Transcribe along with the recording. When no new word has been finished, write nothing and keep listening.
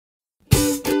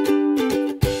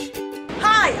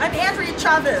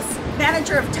Chavez,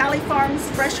 manager of Tally Farms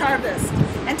Fresh Harvest,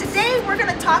 and today we're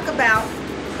going to talk about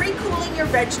pre-cooling your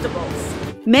vegetables.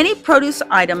 Many produce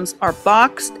items are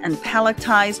boxed and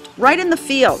palletized right in the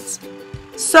fields.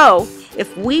 So,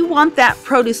 if we want that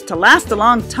produce to last a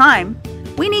long time,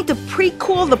 we need to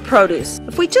pre-cool the produce.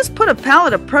 If we just put a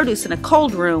pallet of produce in a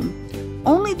cold room,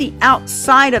 only the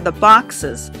outside of the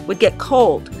boxes would get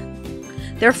cold.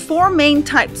 There are 4 main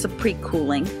types of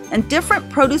pre-cooling, and different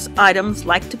produce items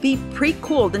like to be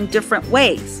pre-cooled in different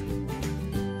ways.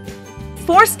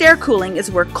 Forced air cooling is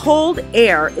where cold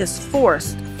air is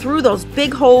forced through those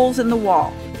big holes in the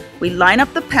wall. We line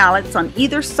up the pallets on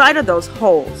either side of those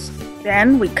holes.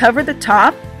 Then we cover the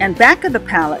top and back of the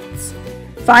pallets.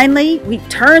 Finally, we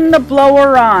turn the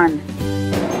blower on.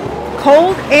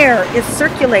 Cold air is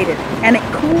circulated and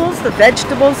it cools the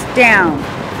vegetables down.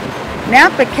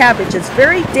 Napa cabbage is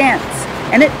very dense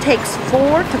and it takes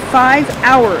 4 to 5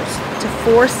 hours to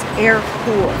force air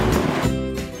cool.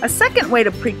 A second way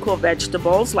to pre-cool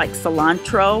vegetables like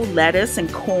cilantro, lettuce,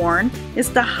 and corn is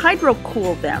to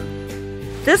hydro-cool them.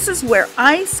 This is where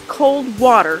ice-cold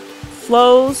water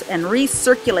flows and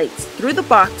recirculates through the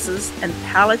boxes and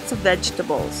pallets of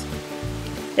vegetables.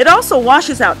 It also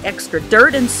washes out extra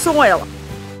dirt and soil.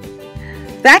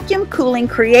 Vacuum cooling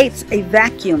creates a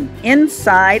vacuum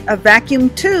inside a vacuum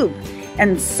tube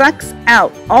and sucks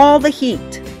out all the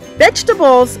heat.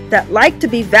 Vegetables that like to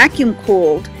be vacuum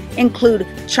cooled include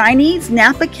Chinese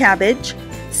Napa cabbage,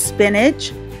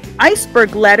 spinach,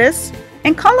 iceberg lettuce,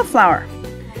 and cauliflower.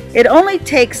 It only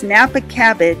takes Napa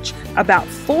cabbage about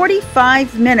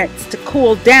 45 minutes to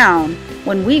cool down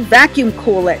when we vacuum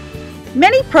cool it.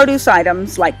 Many produce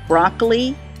items like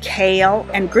broccoli, kale,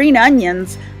 and green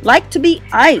onions like to be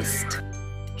iced.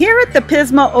 Here at the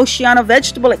Pismo Oceano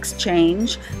Vegetable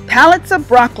Exchange, pallets of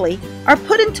broccoli are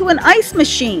put into an ice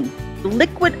machine.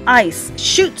 Liquid ice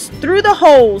shoots through the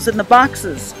holes in the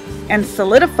boxes and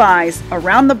solidifies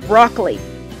around the broccoli.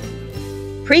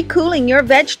 Pre-cooling your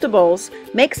vegetables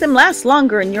makes them last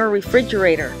longer in your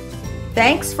refrigerator.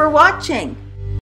 Thanks for watching.